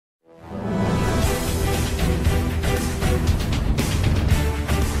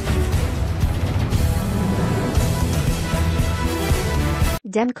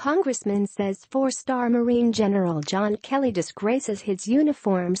Dem Congressman says four-star Marine General John Kelly disgraces his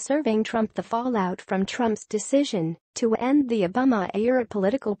uniform serving Trump. The fallout from Trump's decision to end the Obama-era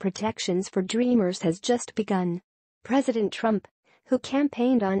political protections for Dreamers has just begun. President Trump, who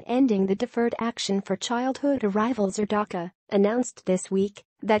campaigned on ending the Deferred Action for Childhood Arrivals or DACA, announced this week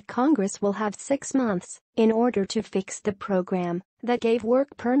that Congress will have 6 months in order to fix the program that gave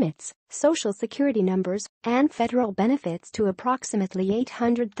work permits, social security numbers, and federal benefits to approximately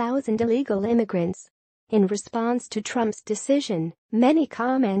 800,000 illegal immigrants. In response to Trump's decision, many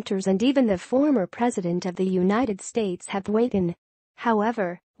commenters and even the former President of the United States have weighed in.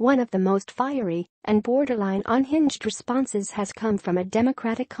 However, one of the most fiery and borderline unhinged responses has come from a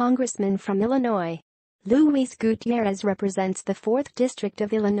Democratic congressman from Illinois. Luis Gutierrez represents the 4th District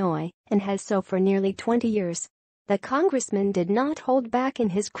of Illinois and has so for nearly 20 years. The congressman did not hold back in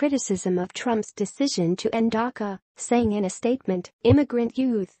his criticism of Trump's decision to end DACA, saying in a statement, "Immigrant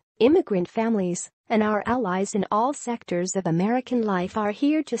youth, immigrant families, and our allies in all sectors of American life are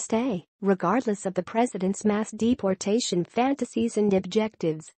here to stay, regardless of the president's mass deportation fantasies and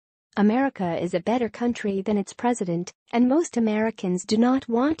objectives. America is a better country than its president, and most Americans do not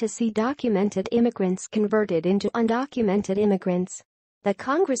want to see documented immigrants converted into undocumented immigrants." The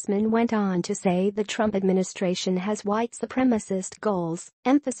congressman went on to say the Trump administration has white supremacist goals.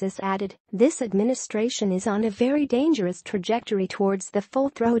 Emphasis added, "This administration is on a very dangerous trajectory towards the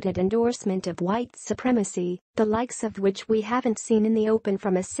full-throated endorsement of white supremacy, the likes of which we haven't seen in the open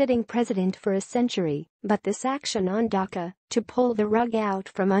from a sitting president for a century. But this action on DACA, to pull the rug out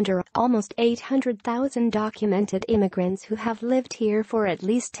from under almost 800,000 documented immigrants who have lived here for at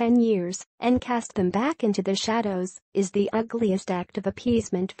least 10 years and cast them back into the shadows, is the ugliest act of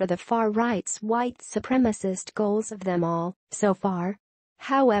appeasement for the far-right's white supremacist goals of them all, so far."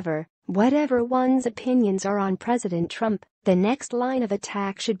 However, whatever one's opinions are on President Trump, the next line of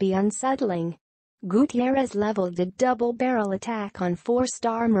attack should be unsettling. Gutierrez leveled a double-barrel attack on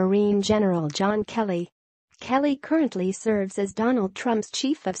 4-star Marine General John Kelly. Kelly currently serves as Donald Trump's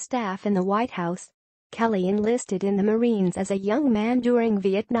chief of staff in the White House. Kelly enlisted in the Marines as a young man during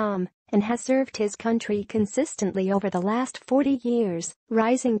Vietnam and has served his country consistently over the last 40 years,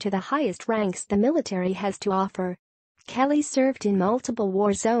 rising to the highest ranks the military has to offer. Kelly served in multiple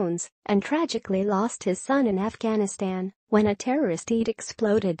war zones and tragically lost his son in Afghanistan when a terrorist attack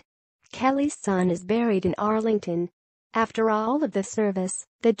exploded. Kelly's son is buried in Arlington. After all of the service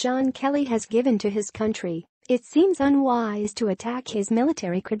that John Kelly has given to his country, it seems unwise to attack his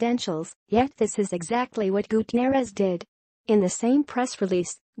military credentials, yet this is exactly what Gutierrez did. In the same press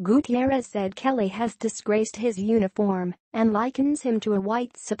release, Gutierrez said Kelly has disgraced his uniform and likens him to a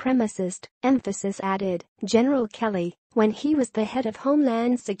white supremacist. Emphasis added, "General Kelly, when he was the head of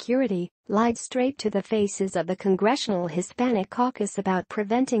Homeland Security, lied straight to the faces of the Congressional Hispanic Caucus about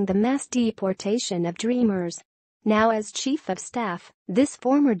preventing the mass deportation of Dreamers. Now as chief of staff, this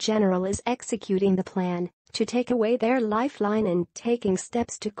former general is executing the plan to take away their lifeline and taking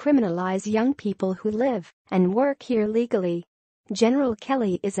steps to criminalize young people who live and work here legally. General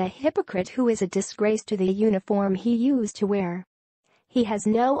Kelly is a hypocrite who is a disgrace to the uniform he used to wear. He has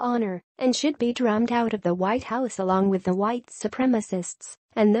no honor and should be drummed out of the White House along with the white supremacists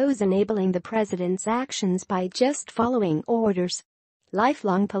and those enabling the president's actions by just following orders."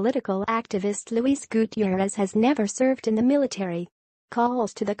 Lifelong political activist Luis Gutierrez has never served in the military.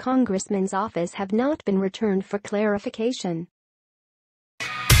 Calls to the congressman's office have not been returned for clarification.